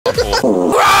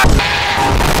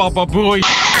Papa boy.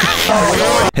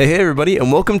 Hey everybody,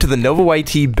 and welcome to the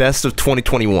novayt Best of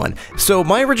 2021. So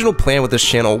my original plan with this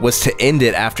channel was to end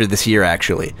it after this year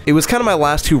actually. It was kind of my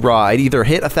last hurrah. I'd either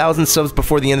hit 1,000 subs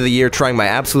before the end of the year trying my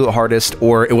absolute hardest,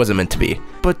 or it wasn't meant to be.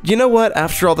 But you know what,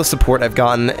 after all the support I've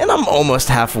gotten, and I'm almost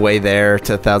halfway there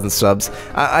to 1,000 subs,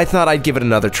 I thought I'd give it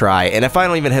another try, and if I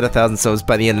don't even hit 1,000 subs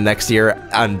by the end of next year,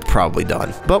 I'm probably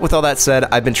done. But with all that said,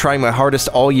 I've been trying my hardest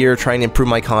all year trying to improve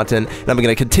my content, and I'm going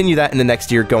to continue that in the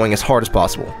next year going as hard as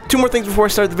possible. Two more things before I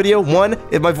start the video. One,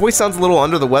 if my voice sounds a little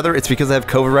under the weather, it's because I have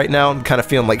COVID right now. I'm kind of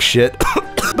feeling like shit.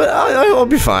 But I'll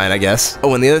be fine, I guess.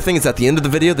 Oh, and the other thing is at the end of the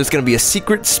video, there's going to be a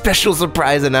secret special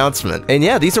surprise announcement. And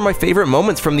yeah, these are my favorite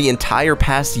moments from the entire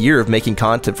past year of making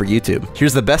content for YouTube.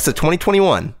 Here's the best of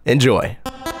 2021. Enjoy.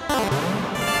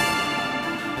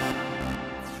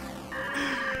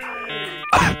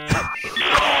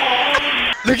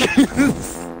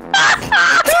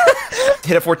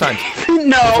 Hit it 4 times.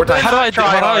 No. 4 times. How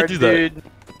do I do that?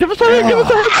 Give us 5 seconds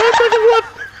left.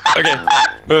 Okay.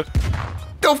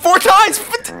 Go 4 times!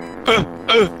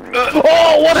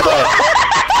 Oh, what the?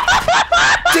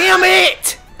 Damn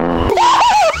it!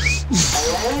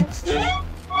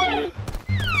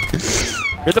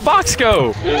 Where'd the box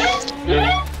go?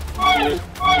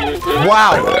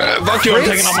 Wow. Fuck you, I'm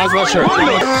taking off my sweatshirt.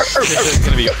 This is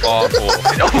gonna be awful.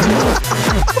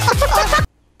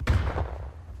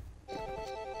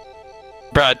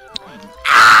 Brad.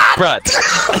 Brad.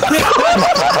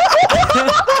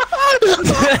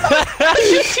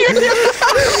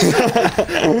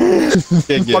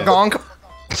 Bagonk.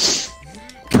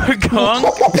 Bagonk?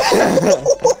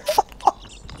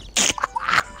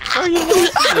 How are you doing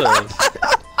this?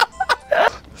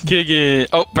 Kick it.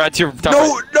 Oh, Brad, to your top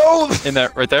right. No! In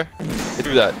there, right there.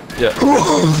 Do that. Yeah.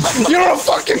 You're a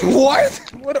fucking what?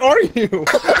 What are you?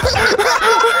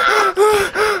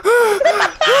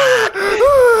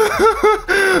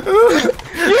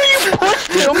 You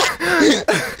pushed him!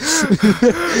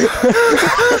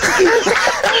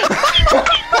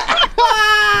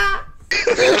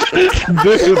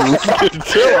 Dude,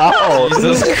 chill out.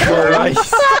 Jesus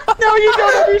Christ. No, you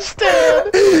don't understand.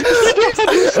 You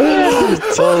don't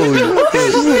understand.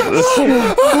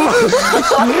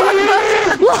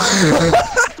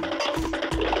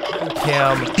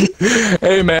 Cam.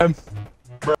 Hey, man.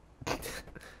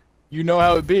 You know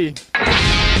how it be. You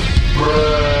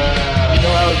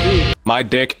know how it be. My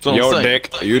dick, your dick,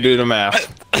 you do the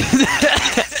math.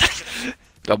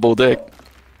 Double dick.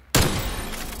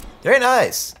 Very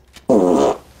nice.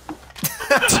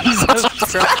 Jesus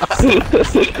Christ.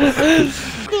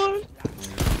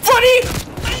 Funny!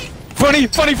 Funny!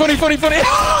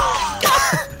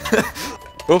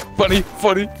 Oh, funny.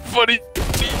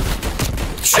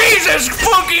 Jesus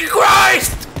fucking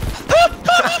Christ!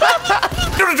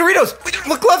 Go to Doritos!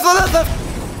 Look left.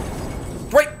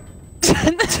 Right!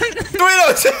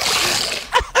 Doritos!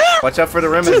 Watch out for the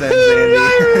rims then,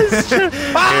 Zandy. Here,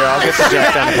 I'll get the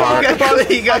Jack down the park.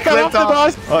 He got clipped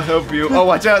off. I'll help you. Oh,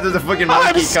 watch out, there's a fucking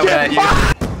monkey coming at you.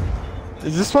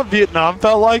 Is this what Vietnam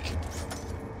felt like?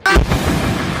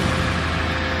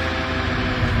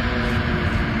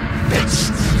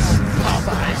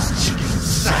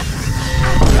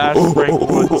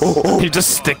 You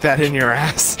just stick that in your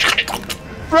ass.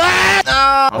 Right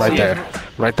there.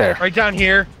 Right there. Right down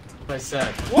here. I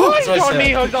said. What?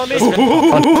 Hooked on me.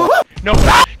 No,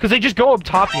 because they just go up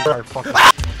top and start fucking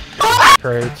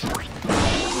trades.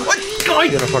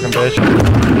 You're a fucking bitch.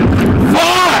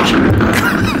 Fuck!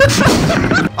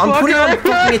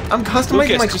 I'm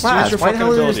customizing my class. Why the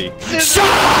hell is this?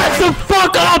 Shut the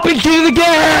fuck up and do the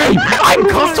game! I'm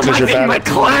customizing my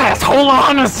class! Hold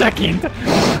on a second!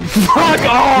 Fuck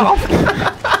off!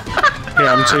 Here,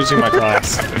 I'm changing my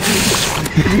class.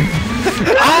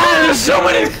 Ah, there's so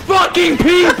many fucking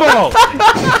people! God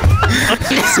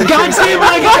damn,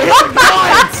 I got hit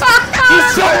once!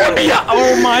 He's so many.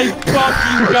 Oh my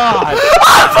fucking god!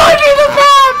 I'm fucking the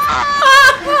map!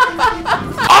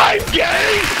 I'm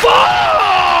getting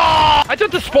fucked! I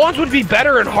thought the spawns would be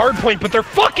better in hardpoint, but they're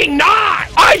fucking not!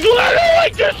 I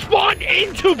literally just spawned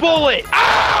into bullet!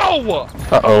 Ow!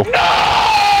 Uh-oh. No!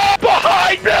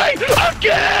 Behind me!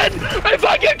 Again! If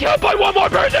I get killed by one more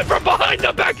person from behind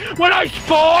the back when I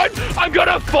spawn, I'm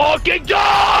gonna fucking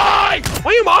die!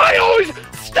 Why am I always...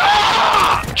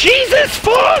 Stop! Jesus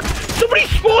fuck! Somebody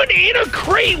spawned in a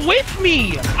crate with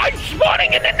me! I'm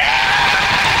spawning in the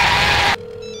net!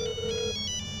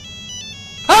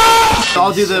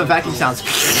 I'll do the vacuum sounds.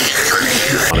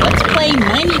 Let's play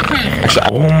Minecraft.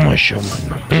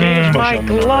 My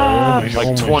glove. Like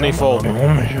 20-fold.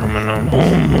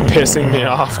 Pissing me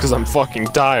off because I'm fucking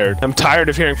tired. I'm tired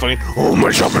of hearing fucking. You know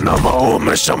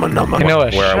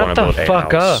what? Where I want to build a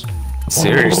house.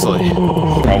 Seriously.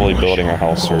 Probably building a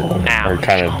house or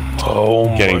kind of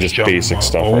getting just basic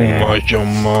stuff right now.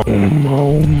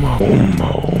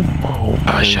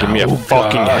 Give me a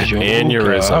fucking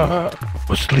aneurysm.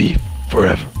 We'll sleep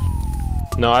forever.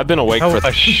 No, I've been awake for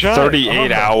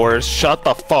 38 hours. Shut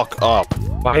the fuck up.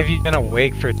 Why have you been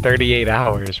awake for 38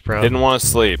 hours, bro? Didn't want to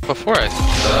sleep. Before I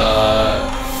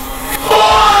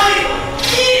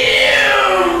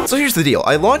So here's the deal.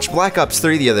 I launched Black Ops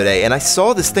 3 the other day, and I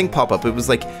saw this thing pop up. It was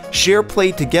like, share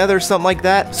play together, something like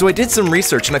that. So I did some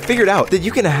research, and I figured out that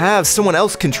you can have someone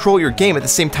else control your game at the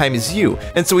same time as you.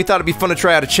 And so we thought it'd be fun to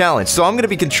try out a challenge. So I'm gonna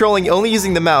be controlling only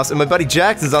using the mouse, and my buddy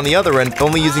Jackson's on the other end,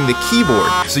 only using the keyboard.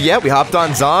 So yeah, we hopped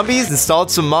on Zombies, installed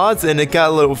some mods, and it got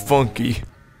a little funky.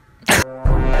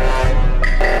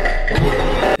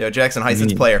 Yo, Jackson,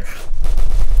 Hrc's player.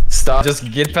 Stop. Just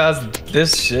get past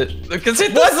this shit. Look, it's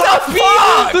it. What the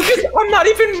fuck? Look, I'm not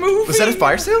even moving. Was that a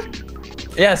fire sale?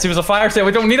 Yes, it was a fire sale.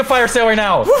 We don't need a fire sale right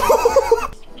now.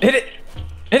 Hit it.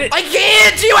 Hit it. I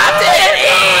can't! You have to hit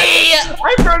me!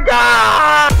 I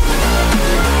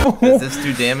forgot! Does this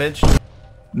do damage?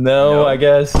 No, I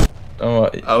guess. Oh,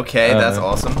 okay, that's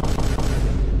awesome.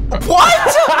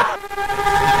 What?!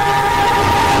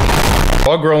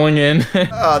 Bug rolling in.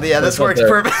 Oh, yeah, this works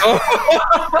perfect.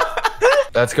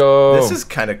 Let's go. This is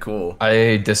kind of cool.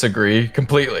 I disagree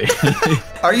completely.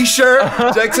 Are you sure?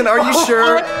 Jackson, are you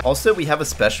sure? Also, we have a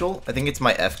special. I think it's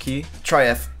my F key. Try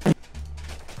F.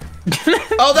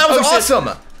 Oh, that was awesome!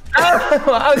 That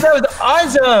was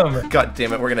awesome! God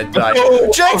damn it, we're gonna die.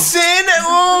 Jackson!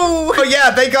 Oh! Oh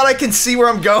yeah, thank God I can see where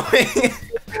I'm going.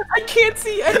 I can't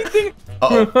see anything.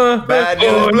 Uh-oh. Bad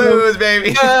news blues,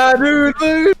 baby. Bad news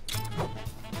blues.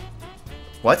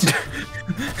 What?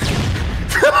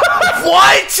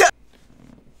 What?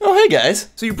 Oh, hey guys.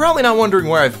 So you're probably not wondering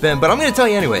where I've been, but I'm gonna tell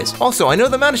you anyways. Also, I know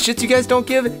the amount of shits you guys don't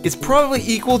give is probably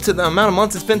equal to the amount of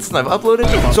months it's been since I've uploaded,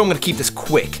 so I'm gonna keep this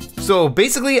quick. So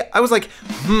basically, I was like,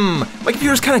 my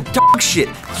computer's kind of dog shit,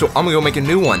 so I'm gonna go make a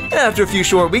new one. And after a few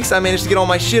short weeks, I managed to get all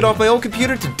my shit off my old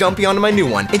computer to dump you onto my new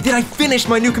one. And then I finished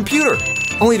my new computer,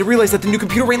 only to realize that the new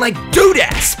computer ran like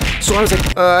doodass. So I was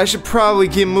like, I should probably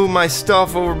move my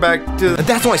stuff over back to... And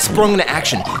that's when I sprung into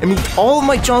action and moved all of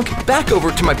my junk back over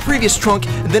to my previous trunk,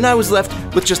 and then I was left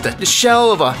with just a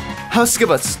shell of a husk of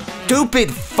a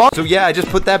stupid fuck. So yeah, I just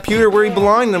put that computer where he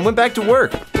belonged and went back to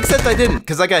work. Except I didn't,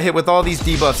 because I got hit with all these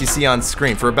debuffs you see on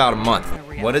screen for about a month.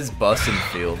 What is bussin'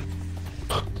 feel?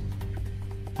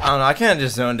 I don't know, I kinda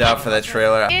just zoned out for that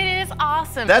trailer. It is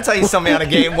awesome. That's how you sum me on a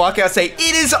game. Walk out, say,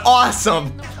 it is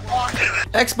awesome!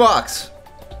 Xbox.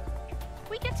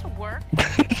 We get to work.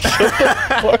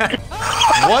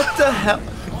 What the hell?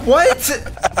 What?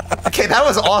 Okay, that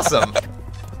was awesome.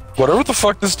 Whatever the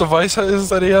fuck this device is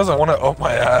that he has, I want to up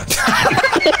my ass.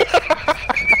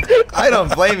 I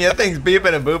don't blame you. That thing's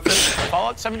beeping and booping.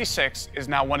 Fallout 76 is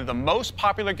now one of the most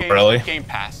popular games Really? on Game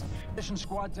Pass. Why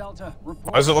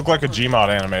does it look like a Gmod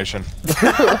animation?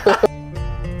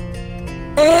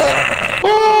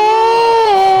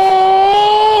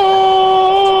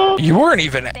 You weren't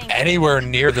even anywhere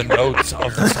near the notes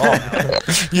of the song.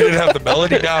 You didn't have the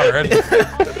melody down or anything.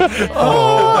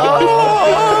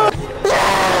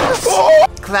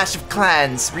 Clash of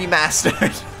Clans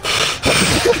remastered.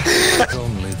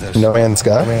 No Man's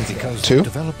Sky 2.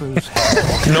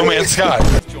 No Man's Sky.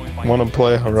 Want to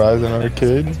play Horizon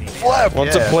Arcade?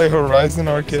 Want to play Horizon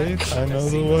Arcade? I know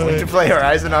the way. Want to play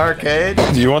Horizon Arcade?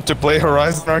 Do you want to play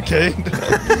Horizon Arcade?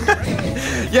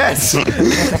 Yes.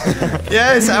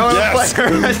 Yes, I want to play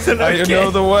Horizon Arcade. I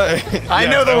know the way. I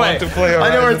know the way. I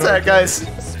know where it's at, guys.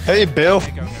 Hey, Bill.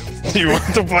 Do you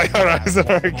want to play Horizon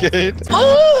Arcade?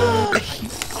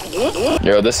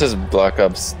 Yo, this is Black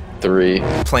Ops 3.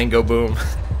 Plane go boom.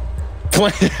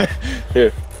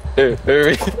 Here.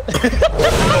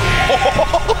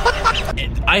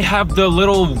 I have the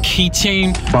little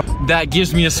keychain that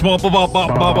gives me a small boy,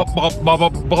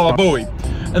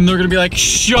 and they're gonna be like,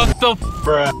 shut the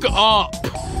fuck up.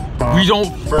 We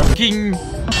don't fucking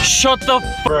shut the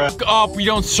fuck up. We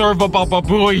don't serve a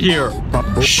boy here.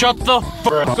 Shut the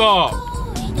fuck up.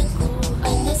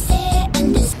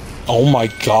 Oh my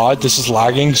god, this is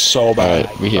lagging so bad.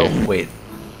 We here. Oh, wait.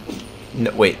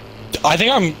 No, wait. I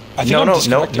think I'm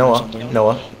disconnected or something.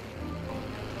 Noah.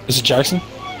 Is it Jackson?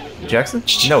 Jackson?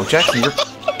 No, Jackson, you're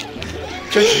fucking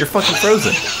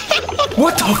frozen.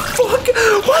 What the fuck?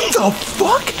 What the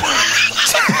fuck?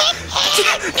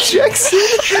 Jackson,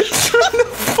 turn the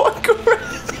fuck around.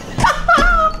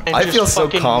 I feel so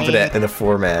confident in a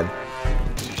 4-man.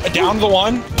 Down the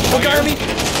one. Oh, got me!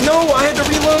 No, I had to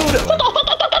reload!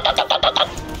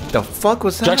 The fuck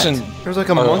was that? Jackson. There was like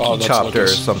a monkey chopper or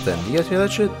something. You guys hear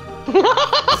that shit?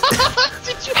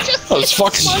 Did you just Oh, it's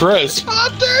fucking Chris.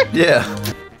 Yeah.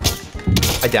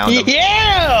 I downed him.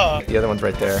 Yeah! The other one's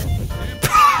right there.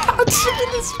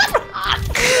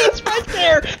 It's right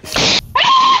there!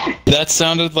 That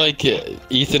sounded like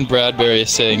Ethan Bradbury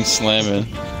saying slamming.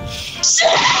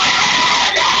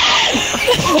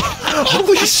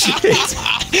 Holy shit!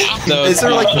 No, is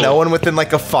there like no one within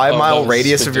like a 5-mile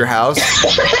radius of your house?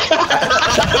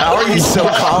 How are you so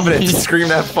confident to scream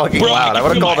that fucking loud? I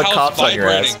would have called the cops on your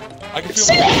ass. I can feel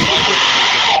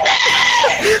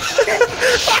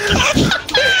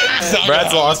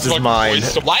Brad's lost his mind.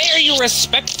 Why are you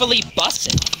respectfully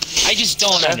busting? I just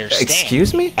don't understand.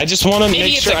 Excuse me? I just want to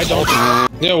make sure I don't.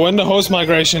 Yeah, when the host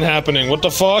migration happening? What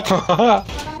the fuck?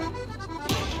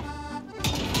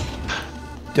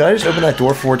 Did I just open that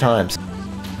door 4 times?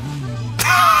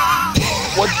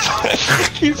 What the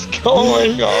fuck is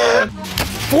going on?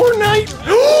 Fortnite!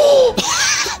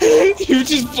 You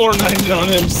just Fortnite on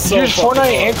him so Here's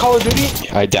Fortnite and Call of Duty?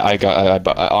 I got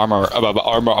armor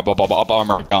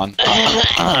gun.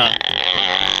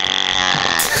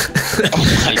 Oh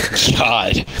my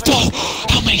god.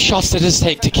 How many shots did this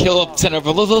take to kill a center of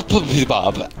a little puppy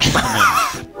bob?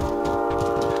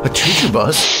 A choo-choo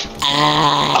bus?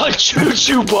 A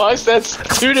choo-choo bus? That's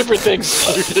 2 different things.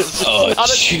 A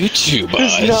choo-choo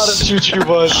bus? It's not a choo-choo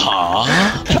bus. Huh?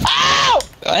 Ow!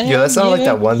 Yeah, that sounded like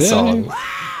that one song.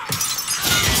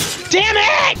 Damn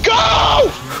it! Go!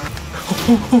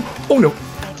 Oh no.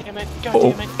 God damn it, god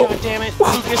damn it, god damn it,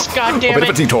 Lucas, god damn bit it.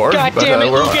 of a detour, God but, damn it,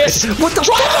 we're Lucas. alright. What the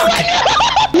fuck?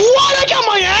 What? I got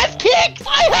my ass kicked?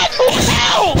 I had no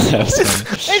help!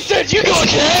 It said you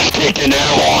got your ass kicked in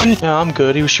that one! Yeah, I'm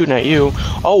good, he was shooting at you.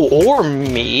 Oh, or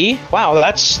me? Wow,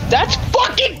 that's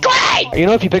fucking great! You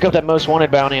know if you pick up that most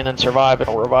wanted bounty and then survive,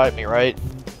 it'll revive me, right?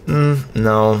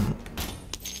 No.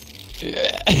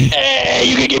 Hey,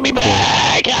 you can get me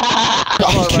back!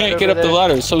 I can't get up the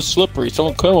ladder, it's so slippery,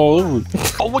 someone come all over me.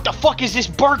 Oh, what the fuck is this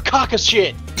bird caucus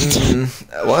shit?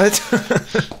 What?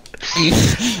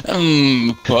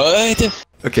 What?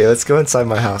 Okay, let's go inside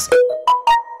my house.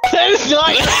 That is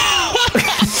not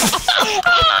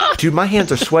Dude, my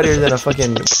hands are sweatier than a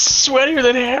fucking... sweatier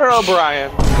than hair,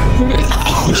 O'Brien.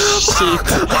 Oh shit.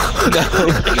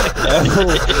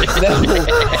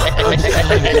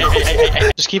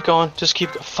 No. Just keep going. Just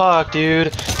keep. Fuck, dude.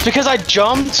 It's because I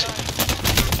jumped.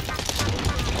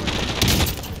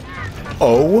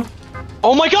 Oh.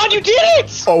 Oh my god, you did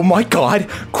it! Oh my god.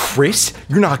 Chris,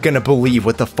 you're not gonna believe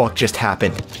what the fuck just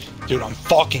happened. Dude, I'm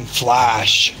fucking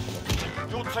Flash.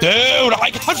 Dude,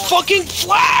 I got fucking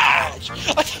Flash!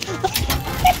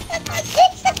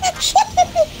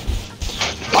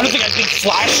 I don't think I've been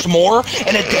flashed more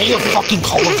in a day of fucking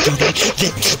Call of Duty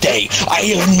than today. I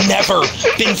have never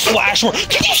been flashed more.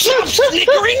 Can you stop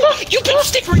snickering? You've been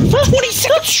snickering for 20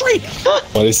 seconds straight.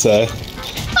 What'd he say?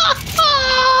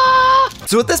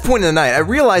 So at this point in the night, I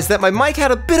realized that my mic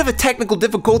had a bit of a technical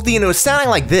difficulty and it was sounding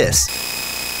like this.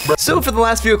 So for the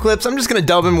last few clips, I'm just gonna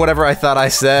dub in whatever I thought I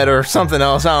said or something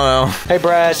else, I don't know. Hey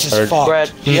Brad,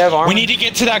 Brad, do you have armor? We need to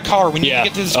get to that car. We need to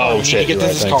get to this car. We need to get to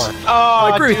this car. Oh,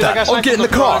 I agree with that. I'll get in the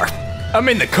car. I'm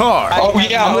in the car. Oh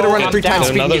yeah. I'm gonna run it 3 times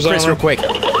speed and get Chris real quick.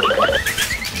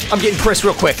 I'm getting Chris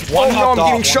real quick. Oh no, I'm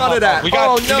getting shot at. Oh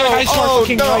no, oh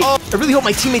no. I really hope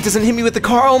my teammate doesn't hit me with the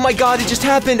car. Oh my god, it just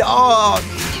happened. Oh.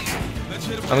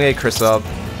 I'm gonna get Chris up.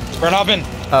 Brad, hop in.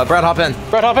 Brad, hop in.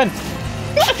 Brad, hop in.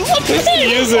 What's the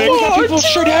music? Oh, people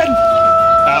straight ahead.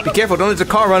 Be careful, don't let the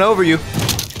car run over you.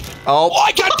 Oh. Oh,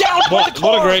 I got down by the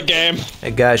car. What a great game.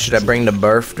 Hey guys, should I bring the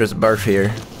burf? There's a burf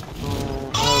here.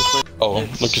 Oh,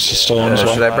 Lucas is still on as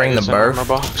well. Should I bring the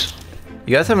burf?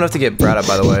 You guys have enough to get Brad up,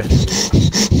 by the way.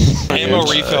 Ammo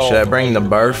refill. Should I bring the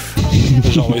burf?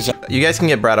 There's always a... You guys can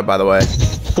get Brad up, by the way.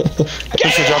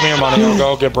 Lucas, drop me your money. I'll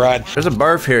go get Brad. There's a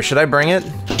burf here. Should I bring it?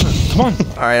 Come on.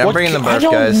 Alright, I'm bringing the burf,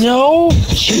 guys. No.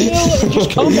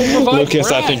 Just come and revive Lucas,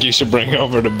 Brad. I think you should bring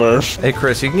over the burf. Hey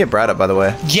Chris, you can get Brad up, by the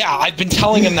way. Yeah, I've been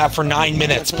telling him that for 9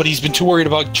 minutes, but he's been too worried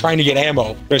about trying to get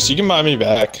ammo. Chris, you can buy me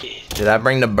back. Did I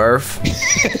bring the burf?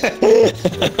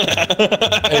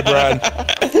 Hey, Brad.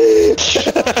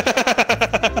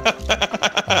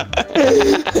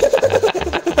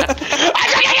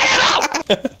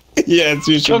 Yes,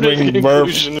 you should bring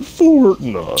burf.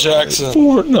 Fortnite. Jackson.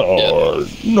 Fortnite.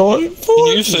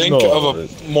 Can you think of a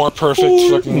more perfect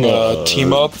fucking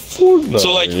team up? Fortnite.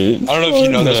 So like, I don't know if you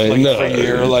know this, like every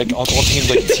year, like all teams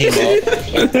like team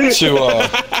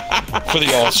up for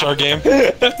the All-Star game.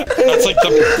 That's like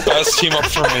the best team up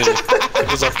for me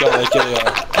because I've got like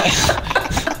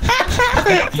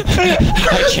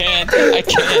I can't.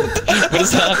 What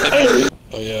is happening?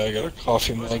 Oh yeah, I got a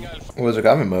coffee mug. What was a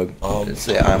coffee mug? Let's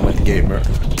say I'm with gamer.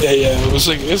 Yeah, it was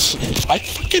like this. I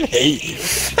fucking hate you.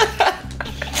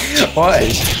 Why?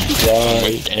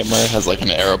 My gamer has like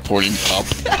an arrow pointing up.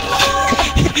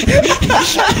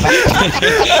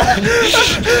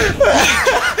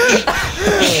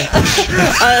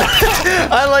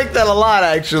 I like that a lot,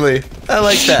 actually. I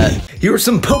like that. Here are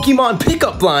some Pokemon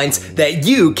pickup lines that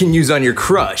you can use on your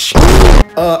crush.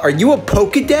 Are you a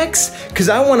Pokedex? Cause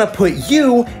I wanna put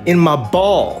you in my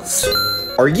balls.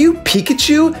 Are you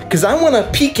Pikachu? Cause I wanna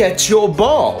peek at your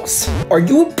balls. Are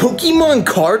you a Pokemon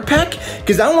card pack?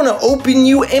 Cause I wanna open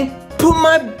you and put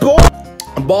my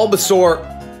Bulbasaur.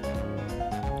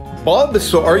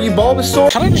 Bulbasaur, are you Bulbasaur? I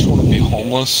kinda just wanna be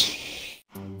homeless.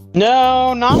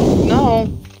 No. No,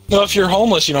 if you're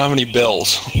homeless, you don't have any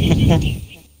bills.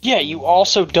 Yeah, you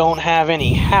also don't have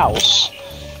any house.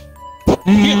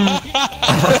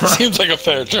 That seems like a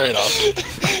fair trade-off.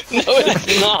 No, it's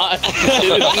not.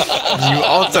 You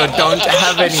also don't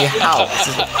have any house.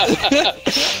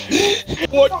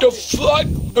 What the fuck?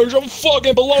 There's a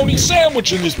fucking bologna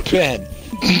sandwich in this pen.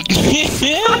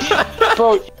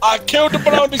 Bro, I killed the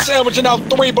bologna sandwich and now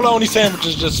 3 bologna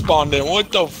sandwiches just spawned in.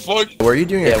 What the fuck? Where are you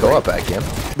doing your co-op at, Cam?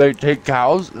 They take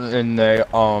cows and they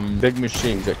big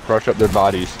machines that crush up their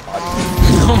bodies.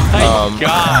 Oh my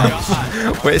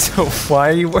god. Wait, so why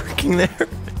are you working there?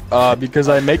 Because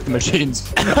I make the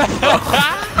machines.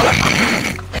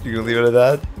 You gonna leave it at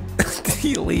that? Did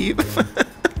he leave?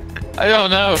 I don't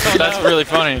know. That's really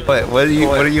funny. Wait, what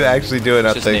are you actually doing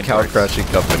at the cow crushing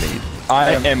company?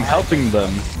 I am helping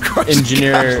them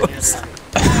engineer.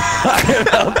 I am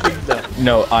helping them.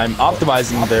 No, I'm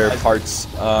optimizing their parts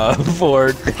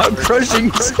for cow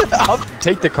crushing. I'll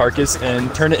take the carcass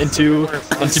and turn it into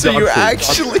So you're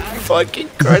actually fucking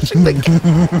crushing the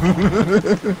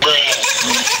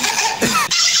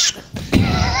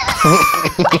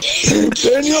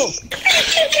Daniel!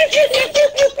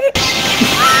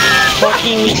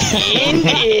 fucking in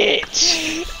it!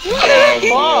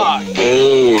 Fuck!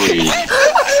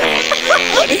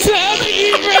 What is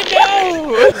happening right now?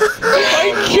 Oh my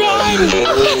god!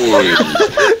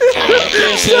 I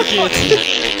can't take it.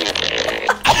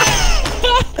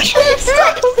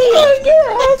 Stop being your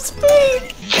ass big!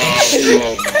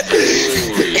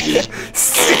 Please!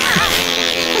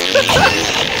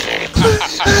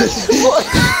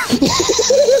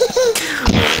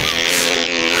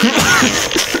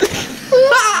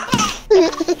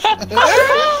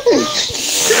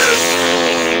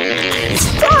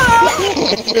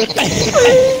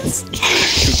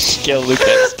 Kill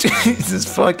Lucas. Jesus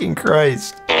fucking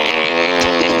Christ.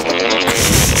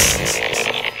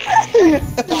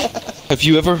 Have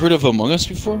you ever heard of Among Us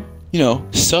before? You know,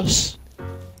 sus?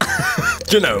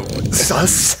 You know,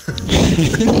 sus.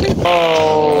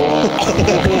 Oh.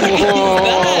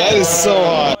 That is so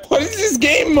hot. What is this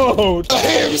game mode? I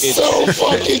am so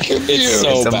fucking confused.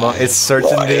 It's so bad. It's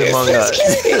searching the Among Us.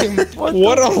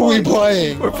 What are we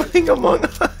playing? We're playing Among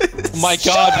Us. Oh my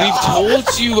god, we've told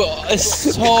you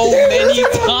so many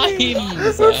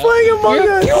times. We're playing Among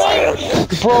Us.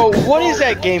 Bro, what is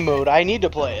that game mode? I need to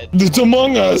play it. It's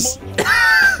Among Us.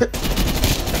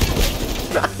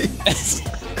 Nice.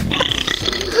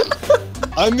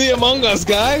 I'm the Among Us,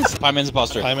 guys. Pieman's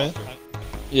imposter. Pieman?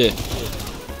 Yeah.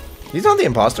 He's not the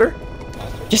imposter.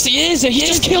 Yes, he is. He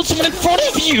just killed someone in front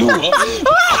of you.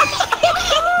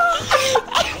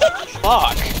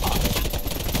 Fuck.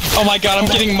 Oh my god, I'm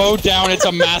getting mowed down. It's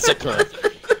a massacre.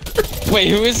 Wait,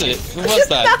 who is it? Who was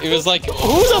that? It was like...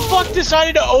 Who the fuck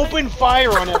decided to open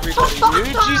fire on everybody,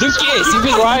 dude? Jesus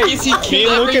Christ. He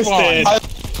killed everyone.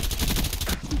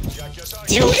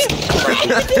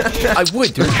 I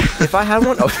would, dude. If I had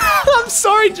one. Oh, I'm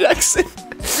sorry, Jackson.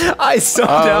 I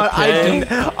subbed out.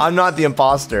 I'm not the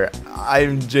imposter.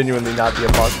 I'm genuinely not the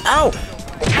imposter. Ow!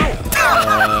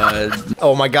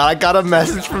 Oh my god, I got a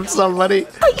message from somebody.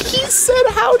 He said,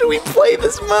 how do we play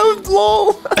this mode,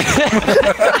 lol?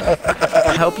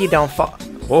 I hope you don't fall.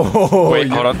 Oh, wait,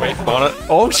 hold on, wait, hold on.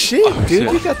 Oh shit,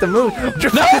 dude, you got the move.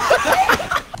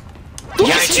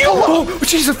 Yes, you! Oh,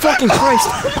 Jesus fucking Christ!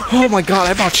 Oh my god,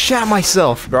 I about shat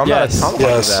myself. Bro, I'm not a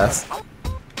tomahawk his ass.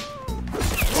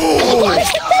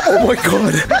 Oh my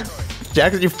god.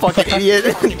 Jackson, you fucking idiot.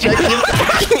 Jackson, you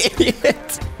fucking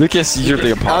idiot. Lucas, you're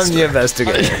the imposter. I'm the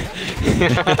investigator.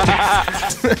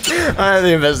 I'm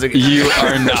the investigator. You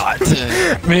are not.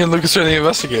 Me and Lucas are the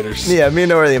investigators. Yeah, me and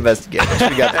Noah are the investigators.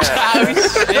 We got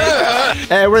that.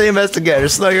 Hey, we're the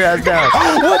investigators. Slow your ass down.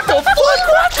 What the fuck?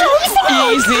 What the fuck?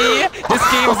 Easy. This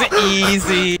game's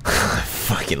easy. I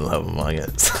fucking love Among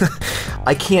Us.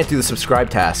 I can't do the subscribe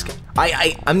task.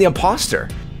 I'm the imposter.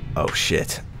 Oh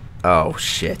shit. Oh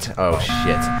shit. Oh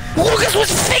shit. Lucas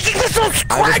was thinking this on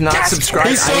I was not subscribed.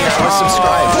 I was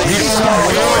subscribed.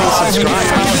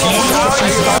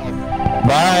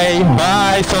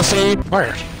 Bye, Sussy.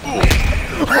 Where?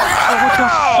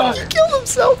 Oh, he killed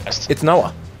himself. It's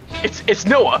Noah. It's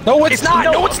Noah. No, it's not.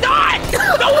 No, it's not.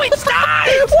 No, it's not.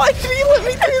 Why did you let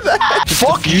me do that?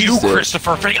 Fuck you,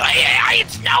 Christopher.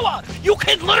 It's Noah. You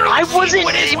can literally. It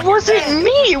wasn't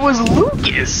me. It was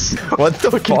Lucas. What the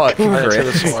fuck,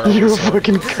 Chris? You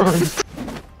fucking cunt.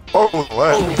 Oh,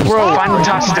 what? Bro,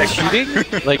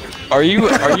 fantastic. Like, are you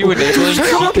enabling?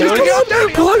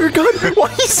 Pull out your gun. Why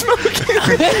are you smoking?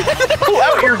 Pull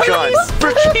out your gun.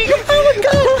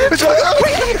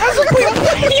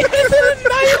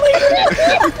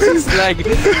 He's like,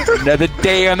 another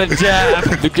day on the job.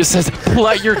 Lucas says, pull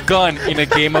out your gun in a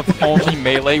game of only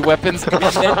melee weapons, and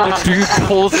then the dude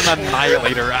pulls an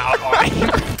annihilator out on him.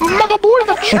 Mother boy,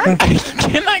 the check.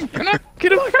 Can I get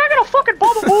Can I get a fucking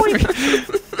bottle, boy?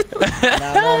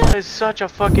 That is such a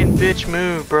fucking bitch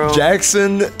move, bro.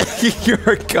 Jackson,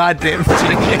 you're a goddamn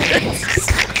genius.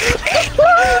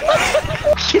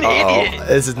 Idiot.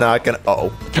 This is not gonna.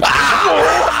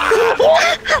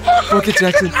 Look at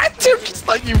Jackson. Dude, just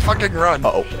let you fucking run.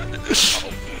 Both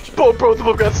of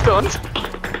them got stunned.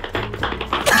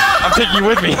 I'm taking you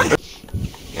with me.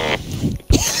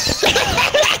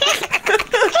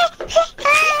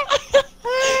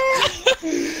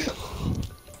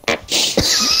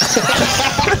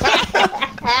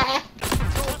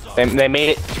 They made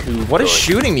it too. What is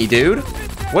shooting me, dude?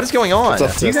 What is going on? Do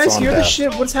you guys hear this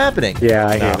shit? What's happening? Yeah,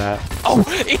 I hear that. Oh,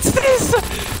 it's this!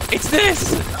 It's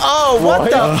this! Oh,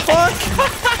 what the fuck?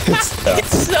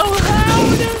 It's so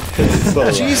loud!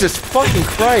 Jesus fucking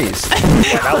Christ.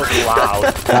 Yeah, that was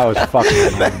loud. That was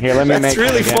fucking loud. Here, let me make That's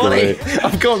really funny.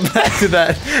 I'm going back to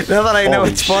that. Now that I know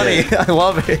Holy it's funny, I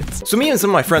love it. So me and some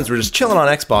of my friends were just chilling on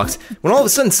Xbox when all of a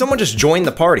sudden someone just joined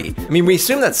the party. I mean, we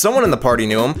assumed that someone in the party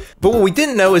knew him, but what we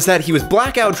didn't know is that he was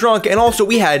blackout drunk, and also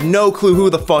we had no clue who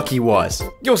the fuck he was.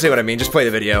 You'll see what I mean, just play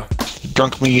the video.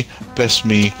 Drunk me, best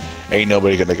me, ain't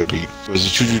nobody gonna beat. Was it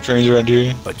choo-choo trains around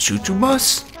here? A choo-choo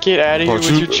bus? Get out of here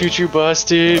with your choo-choo bus,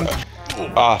 dude.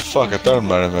 Ah, fuck, I thought I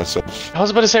might have messed up. I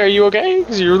was about to say, are you okay?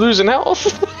 Because you're losing health.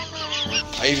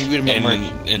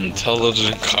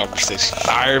 Intelligent conversation.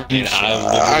 I'm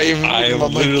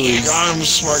literally, I'm a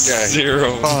smart guy.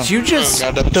 Zero. Did you just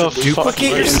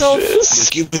duplicate yourself?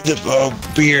 Give me the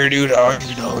beer, dude. Oh,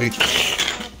 you know me.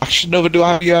 I should know, but do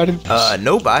I have you at him?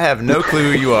 Nope, I have no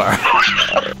clue who you are.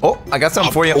 Oh, I got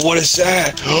something for you. What is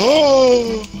that?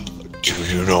 Oh, do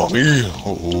you know me?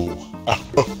 Oh.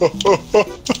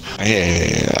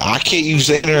 Yeah, I can't use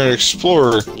the Internet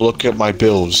Explorer to look at my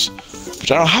bills.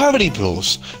 But I don't have any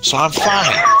bills, so I'm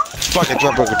fine. Fuck, I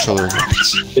dropped my controller again.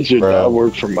 Does your dad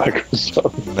work for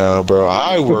Microsoft? No, bro,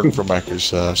 I work for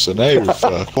Microsoft, so now you're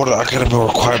fucked. Hold on, I gotta be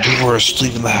required. People are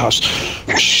asleep in the house.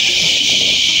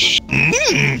 Shh.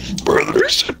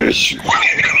 Brothers.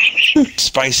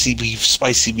 Spicy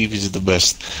beef is the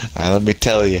best. Let me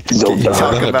tell you. Don't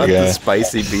talk about the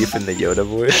spicy beef in the Yoda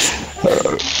voice.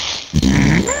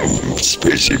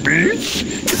 Spicy beef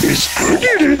is good.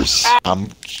 It is.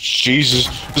 Jesus.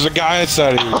 There's a guy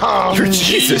inside of you. Oh, you're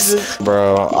Jesus.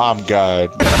 Bro, I'm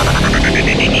God.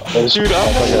 Dude,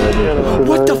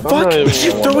 what the fuck? Did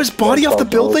you throw his body off the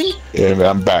building? Yeah, man,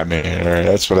 I'm Batman. Alright,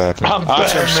 that's what happened. I'm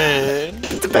Batman.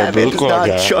 The Batman does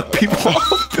not chuck people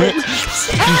off buildings.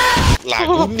 Like,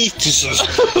 we need to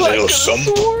little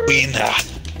something.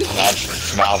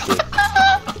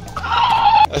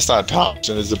 That's not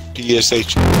Thompson, it's a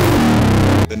PSH.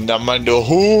 And I'm under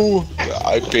who?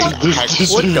 I think.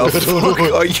 What the fuck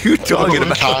are you talking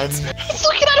about?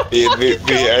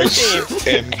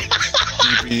 BBIN.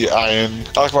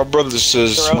 Like my brother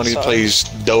says when he plays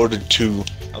Dota 2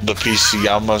 on the PC,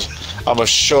 I'ma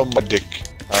show him my dick.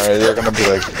 Alright, they're gonna be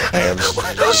like, man,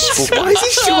 why is he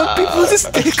showing people his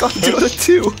dick on Dota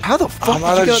 2? How the fuck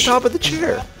did you get on top of the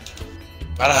chair?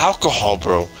 Out of alcohol,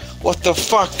 bro. What the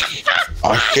fuck?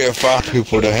 I can't find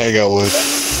people to hang out with.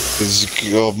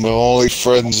 My only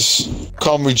friends.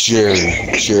 Call me Jerry.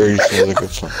 Jerry feels like a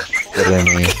fun. But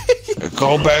anyway,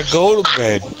 go to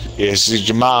bed. Yes, it's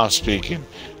your mom speaking.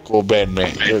 Go bed,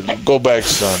 man. Go back,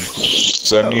 son.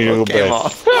 Son, you go bed.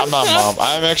 I'm not mom.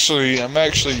 I'm actually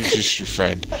just your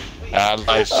friend. I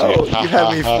like you. You had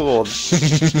me fooled.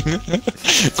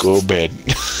 Go bed.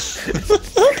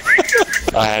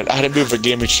 I had to move a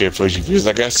gaming chair for you because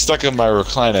I got stuck in my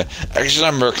recliner. Actually,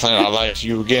 I'm a recliner. I lied to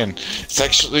you again. It's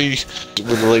actually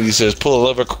what the lady says, pull a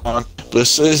lever on.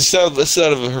 But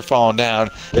instead of her falling down,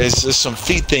 there's just some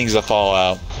feet things that fall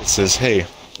out. It says, hey,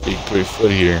 you put your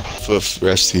foot here, foot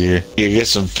rest here. You get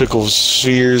some pickle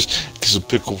spheres, get some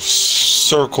pickle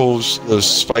circles, those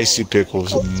spicy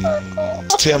pickles.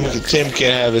 Tim can't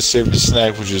have his favorite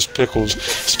snack, which is pickles,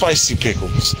 spicy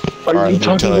pickles. Are you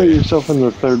talking about yourself in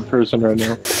the third person right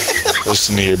now?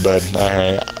 Listen here, bud.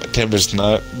 Alright, Tim is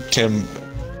not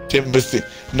Timothy.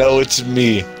 No, it's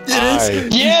me.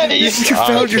 Yeah, you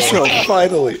found yourself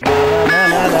finally.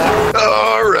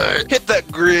 Alright. Hit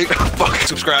that green fucking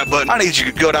subscribe button. I need you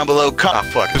to go down below,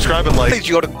 subscribe and like. I need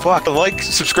you to go to like,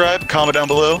 subscribe, comment down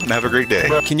below, and have a great day.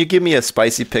 Can you give me a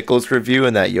spicy pickles review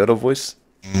in that Yoda voice?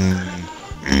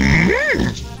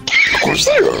 Of course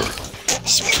they are.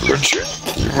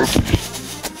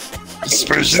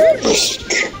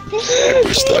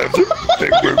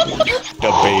 The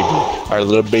baby, our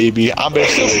little baby. I'm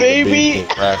basically the baby.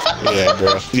 Right? Yeah,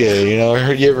 bro. Yeah, you know,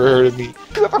 you ever heard of me?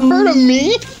 You ever heard of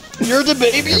me? You're the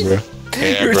baby. Yeah, bro.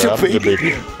 Yeah, You're bro, the I'm baby. the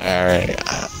baby. All right,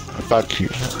 fuck you.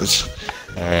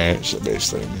 All right, so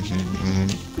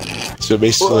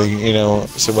basically, you know,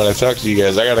 so when I talk to you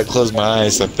guys, I gotta close my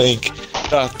eyes to think,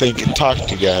 not think and talk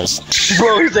to you guys.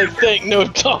 Bro, he's like, think, no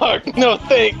talk, no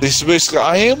think. This basically,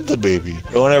 I am the baby.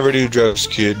 Don't ever do drugs,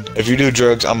 kid. If you do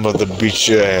drugs, I'm gonna beat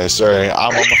your ass. All right,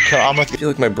 I feel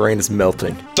like my brain is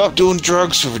melting. Stop doing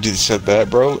drugs. Whoever said that,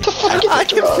 bro. I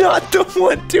am not the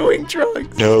one doing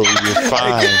drugs. No, you're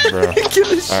fine, bro. I can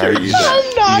assure you that.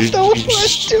 I'm not the one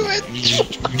to it.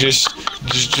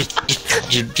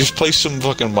 Just play some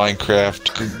fucking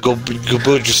Minecraft. Go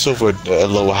build yourself a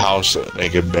little house,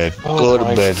 make a bed. Go to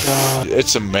bed. God.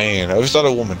 It's a man. Oh, it's not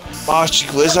a woman.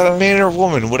 Is that a man or a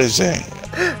woman? What is that?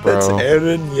 Bro. That's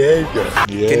Aaron Yeager.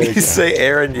 Can you say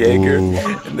Aaron Yeager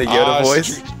in the Yoda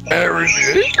voice? Aaron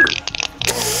Yeager.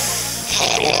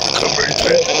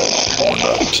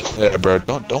 Yeah, bro,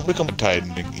 don't become a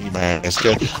Titan and eat my ass.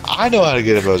 I know how to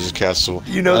get to Bowser's Castle.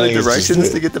 You know the directions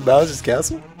to get to Bowser's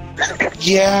Castle?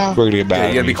 Yeah. We're gonna get back. Yeah,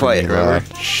 you gotta be quiet, remember?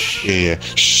 Yeah.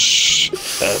 Shh.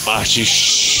 Machi.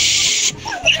 Shh.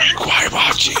 Quiet,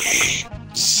 Machi.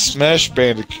 Smash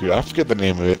Bandicoot. I forget the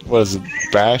name of it. What is it?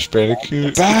 Bash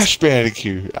Bandicoot? Bash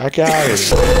Bandicoot. I got it.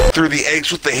 Threw the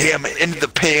eggs with the ham into the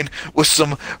pan with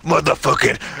some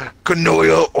motherfucking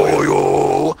canola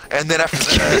oil, and then after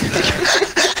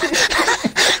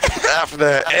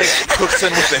that, egg cooks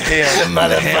in with the ham. The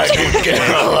motherfucking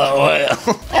canola oil.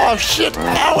 Oh shit!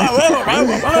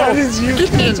 That is you.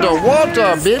 Get in the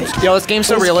water, bitch. Yo, this game's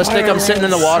so realistic. I'm sitting in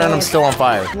the water and I'm still on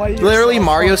fire. Literally,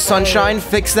 Mario Sunshine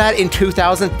fixed that in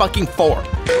 2004.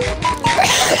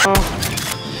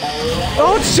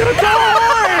 Oh shit!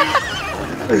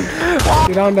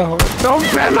 Get on the horse. Don't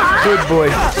bend. Good boy.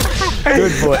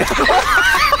 Good boy.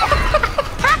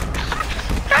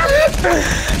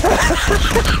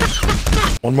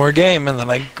 One more game and then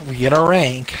we get our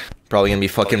rank. Probably gonna be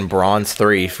fucking bronze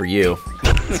 3 for you.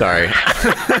 Sorry.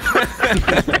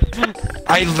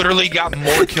 I literally got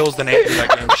more kills than Andrew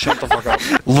that game. Shut the fuck up.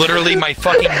 Literally my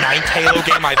fucking 9th Halo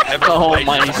game I've ever played. Oh,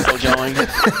 mine's still going.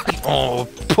 Oh,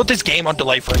 put this game on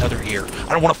delay for another year. I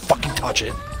don't want to fucking touch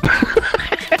it.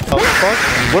 Oh, fuck?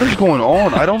 What is going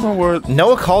on? I don't know where...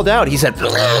 Noah called out. He said...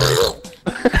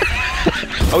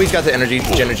 Oh, he's got the energy.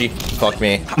 Fuck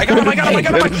me. I got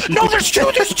him. No, there's two.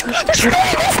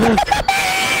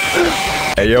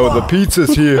 Hey, yo, the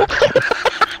pizza's here.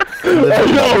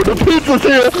 No, the pizza's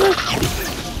here.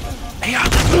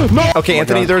 No. Okay,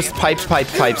 Anthony, there's pipes.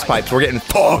 We're getting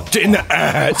fucked in the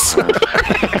ass.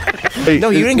 Hey, no,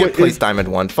 you didn't get placed Diamond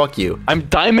 1. Fuck you. I'm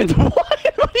Diamond 1?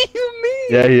 What do you mean?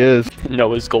 Yeah, he is.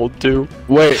 Noah's Gold 2.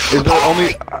 Wait, is there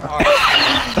only...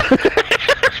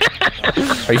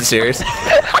 Are you serious?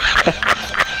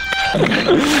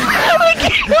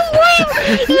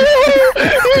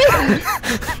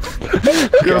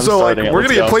 Yo, so like, we're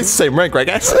gonna get placed the same rank, right,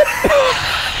 guys?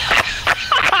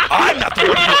 I'm not the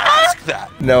one who asked that.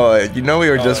 No, you know we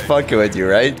were just fucking with you,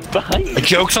 right? The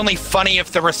joke's only funny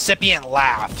if the recipient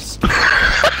laughs.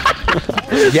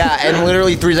 Yeah, and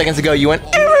literally 3 seconds ago you went...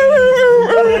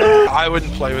 I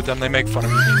wouldn't play with them. They make fun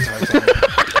of me the entire time.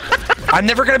 I'm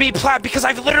never gonna be plat because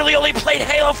I've literally only played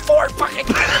Halo 4 fucking.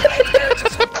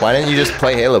 Why didn't you just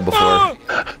play Halo before?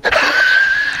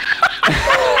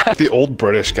 The old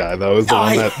British guy, though, is the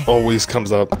one that always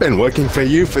comes up. I've been working for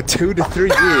you for 2 to 3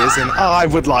 years, and I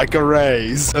would like a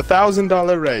raise.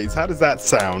 $1,000 raise. How does that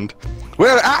sound?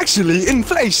 Well, actually,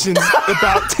 inflation's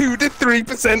about 2 to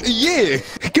 3% a year.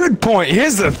 Good point.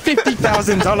 Here's a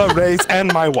 $50,000 raise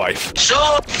and my wife.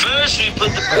 So first we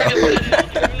put the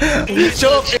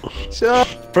So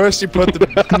first you put the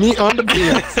meat on the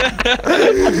bone.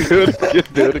 Good.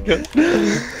 Do it again.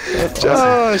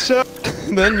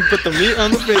 Then you put the meat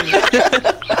on the bone.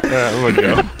 Alright, I'm gonna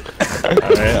go.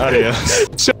 Alright, adios.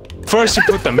 So first you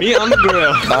put the meat on the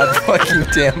grill. God fucking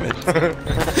damn it.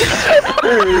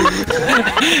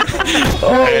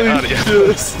 Holy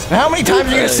shit. How many times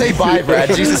are you gonna say bye,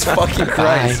 Brad? Jesus fucking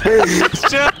Christ.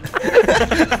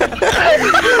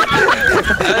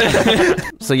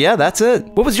 So yeah, that's it.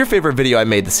 What was your favorite video I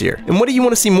made this year? And what do you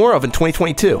want to see more of in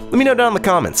 2022? Let me know down in the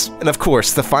comments. And of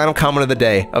course, the final comment of the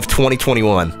day of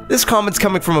 2021. This comment's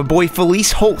coming from a boy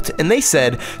𝙤𝙤 and they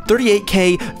said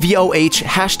 38K VOH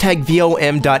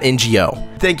 #VOM.NGO.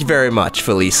 Thank you very much,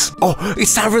 𝙤𝙤. Oh,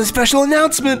 it's time for the special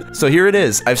announcement! So here it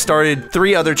is. I've started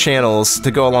 3 other channels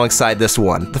to go alongside this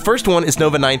one. The first one is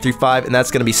Nova935, and that's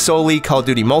going to be solely Call of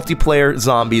Duty multiplayer,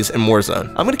 zombies, and Warzone.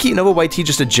 I'm going to keep novayt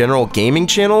just a general gaming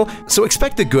channel, so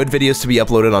expect the good videos to be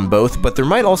uploaded on both, but there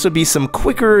might also be some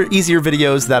quicker, easier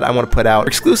videos that I want to put out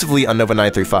exclusively on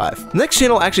Nova935. The next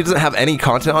channel actually doesn't have any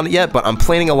content on it yet, but I'm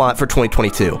planning a lot for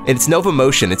 2022. And it's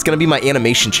NovaMotion. It's going to be my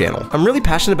animation channel. I'm really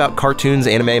passionate about cartoons,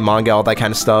 anime, manga, all that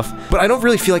kind of stuff, but I don't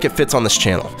really feel like it fits on this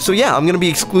channel. So yeah, I'm going to be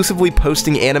exclusively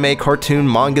posting anime, cartoon,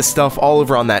 manga stuff all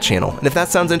over on that channel. And if that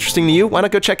sounds interesting to you, why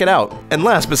not go check it out? And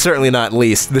last but certainly not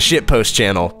least, the shitpost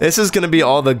channel. This is going to be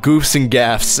all the goofs and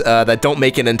gaffes that don't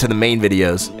make it into the main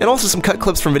videos, and also some cut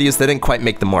clips from videos that didn't quite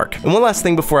make the mark. And one last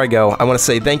thing before I go, I want to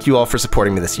say thank you all for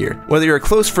supporting me this year. Whether you're a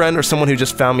close friend or someone who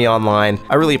just found me online,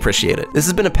 I really appreciate it. This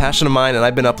has been a passion of mine, and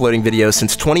I've been uploading videos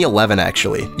since 2011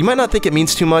 actually. You might not think it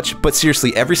means too much, but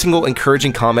seriously, every single encouraging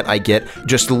comment I get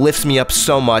just lifts me up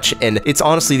so much, and it's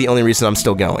honestly the only reason I'm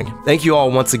still going. Thank you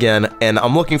all once again, and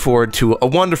I'm looking forward to a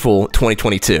wonderful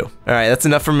 2022. Alright, that's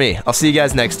enough from me. I'll see you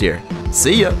guys next year.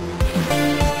 See ya!